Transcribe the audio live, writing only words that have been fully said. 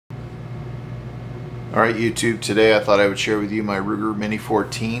Alright YouTube, today I thought I would share with you my Ruger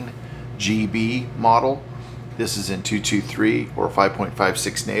Mini-14 GB model. This is in 223 or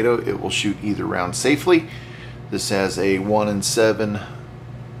 5.56 NATO. It will shoot either round safely. This has a 1 in 7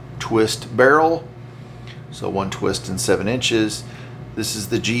 twist barrel, so 1 twist in 7 inches. This is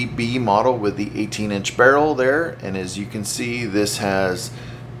the GB model with the 18-inch barrel there, and as you can see, this has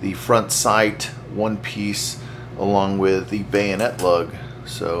the front sight one piece along with the bayonet lug.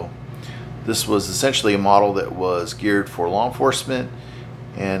 So this was essentially a model that was geared for law enforcement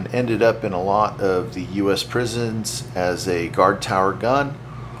and ended up in a lot of the US prisons as a guard tower gun.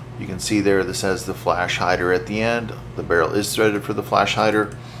 You can see there this has the flash hider at the end. The barrel is threaded for the flash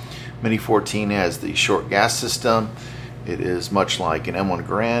hider. Mini-14 has the short gas system. It is much like an M1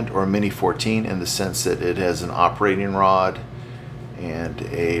 Garand or a Mini-14 in the sense that it has an operating rod and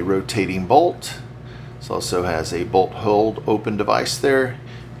a rotating bolt. It also has a bolt hold open device there.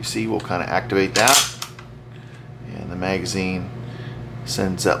 You see, we'll kind of activate that, and the magazine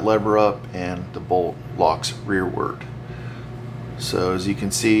sends that lever up and the bolt locks rearward. So as you can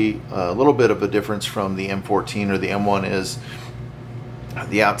see, a little bit of a difference from the M14 or the M1 is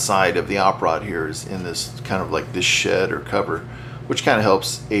the outside of the op rod here is in this kind of like this shed or cover, which kind of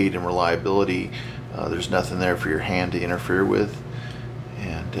helps aid in reliability. There's nothing there for your hand to interfere with.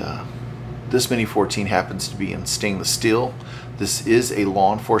 And this Mini-14 happens to be in stainless steel. This is a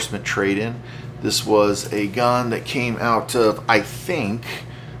law enforcement trade-in. This was a gun that came out of, I think,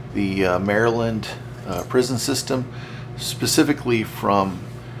 the Maryland prison system, specifically from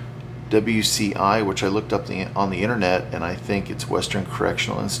WCI, which I looked up on the internet, and I think it's Western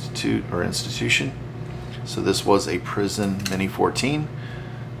Correctional Institute or institution. So this was a prison Mini-14.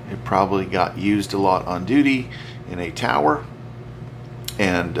 It probably got used a lot on duty in a tower,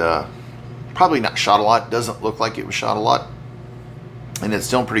 and probably not shot a lot. Doesn't look like it was shot a lot, and it's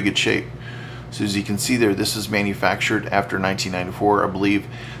still in pretty good shape. So as you can see there, this was manufactured after 1994. I believe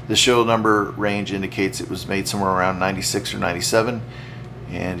the serial number range indicates it was made somewhere around 96 or 97.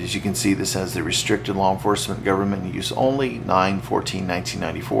 And as you can see, this has the restricted law enforcement government use only.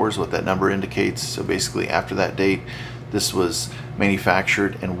 9/14/1994 is what that number indicates. So basically after that date, this was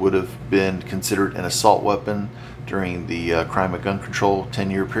manufactured and would have been considered an assault weapon during the crime of gun control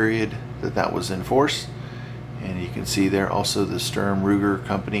 10-year period that was in force. And you can see there also the Sturm Ruger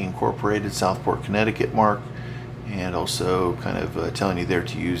Company Incorporated, Southport, Connecticut mark, and also kind of telling you there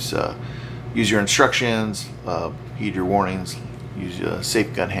to use your instructions, heed your warnings, use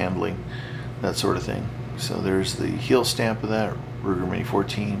safe gun handling, that sort of thing. So there's the heel stamp of that Ruger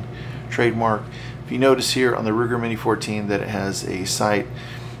Mini-14 trademark. If you notice here on the Ruger Mini-14 that it has a sight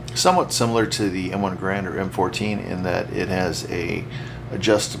somewhat similar to the M1 Garand or M14 in that it has a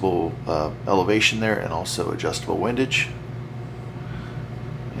adjustable elevation there and also adjustable windage,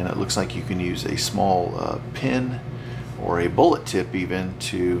 and it looks like you can use a small pin or a bullet tip even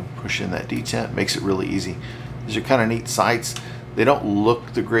to push in that detent. Makes it really easy. These are kind of neat sights. They don't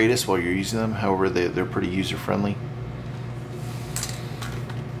look the greatest while you're using them, however they're pretty user friendly.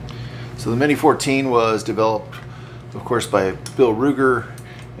 So the Mini-14 was developed of course by Bill Ruger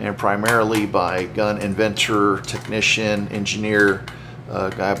and primarily by gun inventor, technician, engineer, a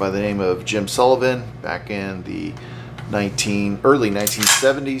guy by the name of Jim Sullivan back in the early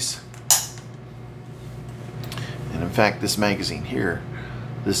 1970s. And in fact, this magazine here,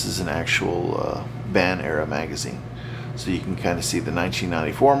 this is an actual ban era magazine. So you can kind of see the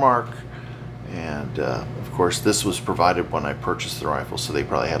 1994 mark, and of course this was provided when I purchased the rifle, so they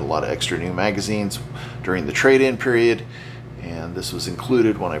probably had a lot of extra new magazines during the trade-in period, and this was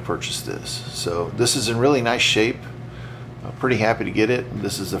included when I purchased this. So this is in really nice shape. I'm pretty happy to get it.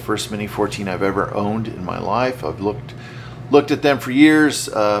 This is the first Mini-14 I've ever owned in my life. I've looked at them for years.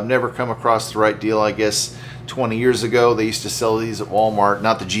 Never come across the right deal. I guess 20 years ago they used to sell these at Walmart,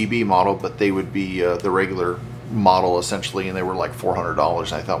 not the GB model, but they would be the regular model essentially, and they were like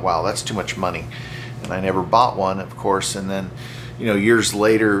 $400. I thought, wow, that's too much money, and I never bought one, of course. And then, you know, years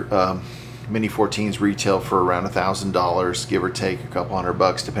later, Mini-14s retail for around $1,000, give or take a couple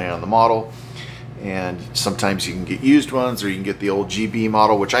 $100 depending on the model. And sometimes you can get used ones, or you can get the old GB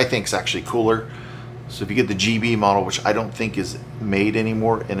model, which I think is actually cooler. So if you get the GB model, which I don't think is made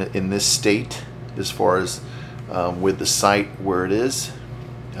anymore in this state, as far as with the sight where it is,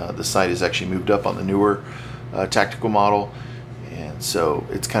 the sight is actually moved up on the newer tactical model, and so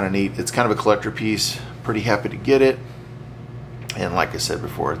it's kind of neat. It's kind of a collector piece. Pretty happy to get it, and like I said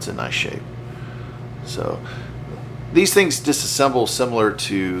before, it's in nice shape. So these things disassemble similar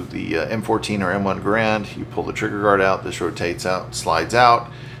to the M14 or M1 Garand. You pull the trigger guard out, this rotates out, slides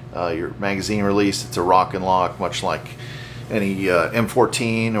out. Your magazine release, it's a rock and lock, much like any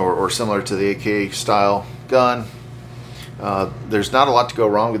M14 or similar to the AK style gun. There's not a lot to go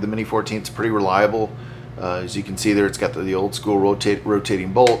wrong with the Mini-14. It's pretty reliable. As you can see there, it's got the old school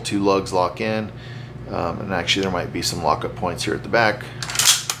rotating bolt, 2 lugs lock in, and actually there might be some lockup points here at the back,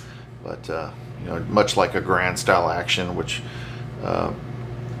 but you know, much like a Grand style action, which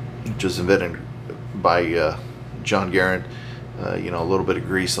was invented by John Garand. You know, a little bit of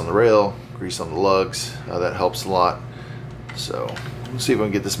grease on the rail, grease on the lugs, that helps a lot. So we'll see if we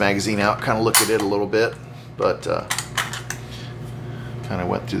can get this magazine out, kind of look at it a little bit, but kind of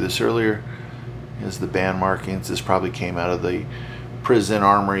went through this earlier. Is the band markings. This probably came out of the prison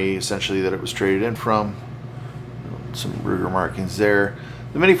armory, essentially, that it was traded in from. Some Ruger markings there.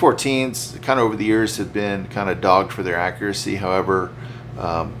 The Mini-14s, kind of over the years, have been kind of dogged for their accuracy. However,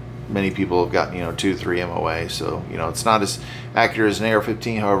 many people have gotten, you know, 2-3 MOA, so you know it's not as accurate as an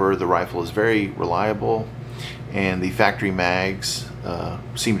AR-15. However, the rifle is very reliable, and the factory mags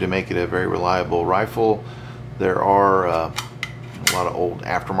seem to make it a very reliable rifle. There are a lot of old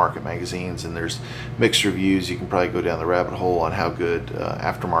aftermarket magazines, and there's mixed reviews. You can probably go down the rabbit hole on how good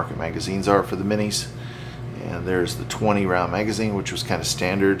aftermarket magazines are for the minis. And there's the 20 round magazine, which was kind of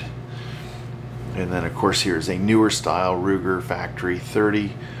standard. And then of course here's a newer style Ruger factory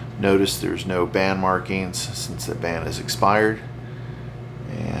 30. Notice there's no band markings since the band is expired.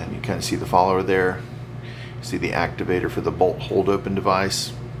 And you kind of see the follower there. You see the activator for the bolt hold open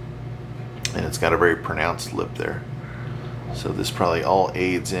device, and it's got a very pronounced lip there. So this probably all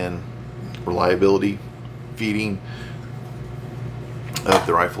aids in reliability, feeding of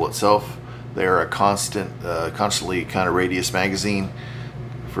the rifle itself. They are a constantly kind of radius magazine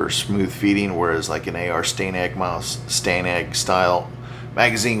for smooth feeding, whereas like an AR Stanag style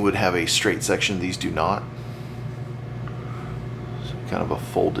magazine would have a straight section. These do not. So kind of a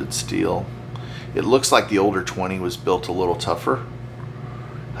folded steel. It looks like the older 20 was built a little tougher.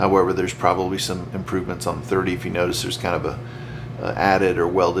 However, there's probably some improvements on the 30. If you notice, there's kind of a added or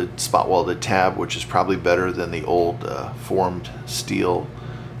welded, spot welded tab, which is probably better than the old formed steel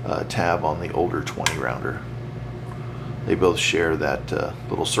tab on the older 20 rounder. They both share that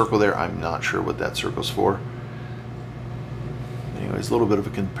little circle there. I'm not sure what that circle's for. Anyways, a little bit of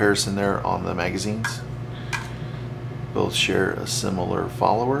a comparison there on the magazines. Both share a similar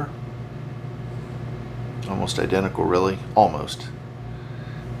follower. Almost identical, really. Almost.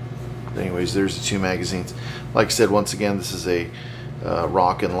 Anyways, there's the 2 magazines. Like I said, once again, this is a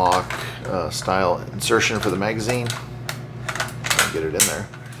rock and lock style insertion for the magazine. I'll get it in there.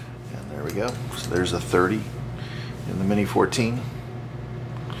 And there we go. So there's a 30 in the Mini-14.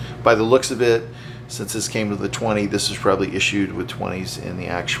 By the looks of it, since this came to the 20, this is probably issued with 20s in the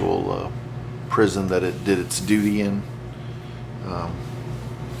actual prison that it did its duty in.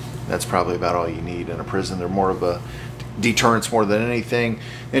 That's probably about all you need in a prison. They're more of a deterrence more than anything.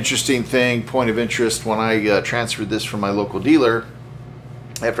 Interesting thing, point of interest, when I transferred this from my local dealer,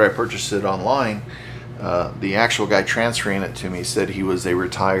 after I purchased it online, the actual guy transferring it to me said he was a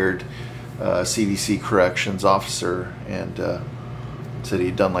retired CDC corrections officer, and said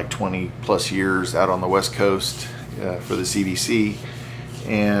he'd done like 20 plus years out on the West Coast for the CDC.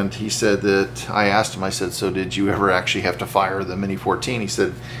 And he said that, I asked him, I said, so did you ever actually have to fire the Mini-14? He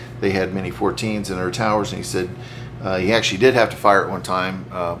said they had Mini-14s in their towers, and he said he actually did have to fire it one time,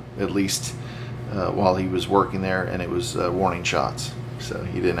 at least while he was working there, and it was warning shots. So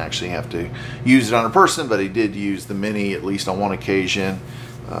he didn't actually have to use it on a person, but he did use the Mini at least on one occasion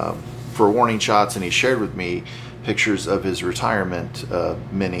for warning shots. And he shared with me pictures of his retirement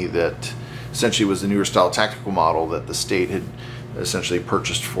Mini that essentially was the newer style tactical model that the state had essentially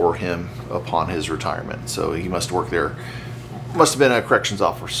purchased for him upon his retirement. So he must work there, must have been a corrections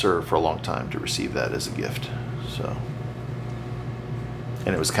officer for a long time to receive that as a gift. So,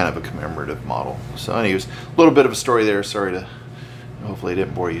 and it was kind of a commemorative model. So anyways, a little bit of a story there. Sorry to, hopefully I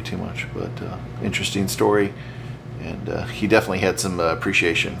didn't bore you too much, but interesting story. And he definitely had some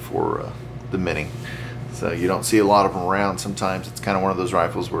appreciation for the Mini. So you don't see a lot of them around. Sometimes it's kind of one of those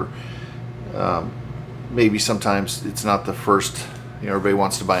rifles where maybe sometimes it's not the first, you know, everybody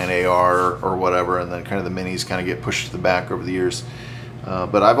wants to buy an AR or whatever, and then kind of the Minis kind of get pushed to the back over the years.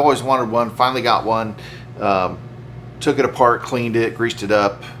 But I've always wanted one, finally got one, took it apart, cleaned it, greased it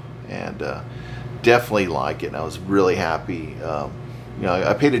up, and definitely like it, and I was really happy. You know,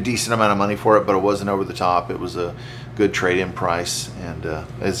 I paid a decent amount of money for it, but it wasn't over the top. It was a good trade-in price, and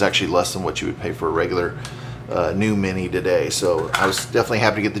it's actually less than what you would pay for a regular new Mini today. So I was definitely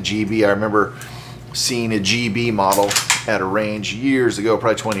happy to get the GB. I remember seeing a GB model at a range years ago,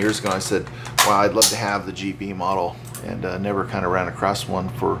 probably 20 years ago. I said, wow, I'd love to have the GB model, and never kind of ran across one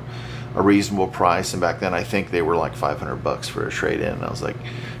for a reasonable price, and back then I think they were like 500 bucks for a trade-in. And I was like,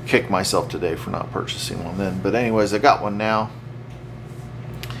 kick myself today for not purchasing one then. But anyways, I got one now,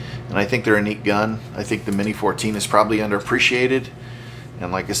 and I think they're a neat gun. I think the Mini-14 is probably underappreciated,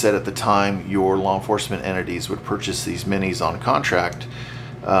 and like I said, at the time, your law enforcement entities would purchase these minis on contract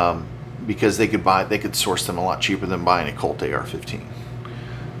because they could source them a lot cheaper than buying a Colt AR-15.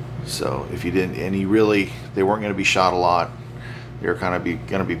 So if you didn't, and they weren't going to be shot a lot. They were kind of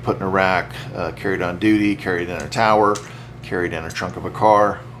going to be put in a rack, carried on duty, carried in a tower, carried in a trunk of a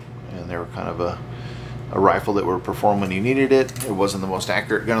car, and they were kind of a rifle that would perform when you needed it. It wasn't the most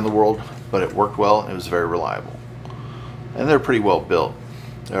accurate gun in the world, but it worked well, and it was very reliable. And they're pretty well built.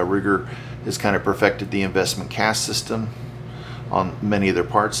 Ruger has kind of perfected the investment cast system on many of their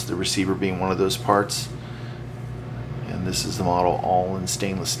parts, the receiver being one of those parts. And this is the model, all in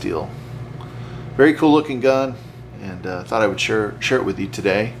stainless steel. Very cool looking gun, and thought I would share it with you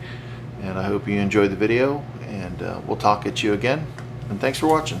today. And I hope you enjoyed the video, and we'll talk at you again. And thanks for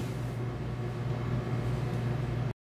watching.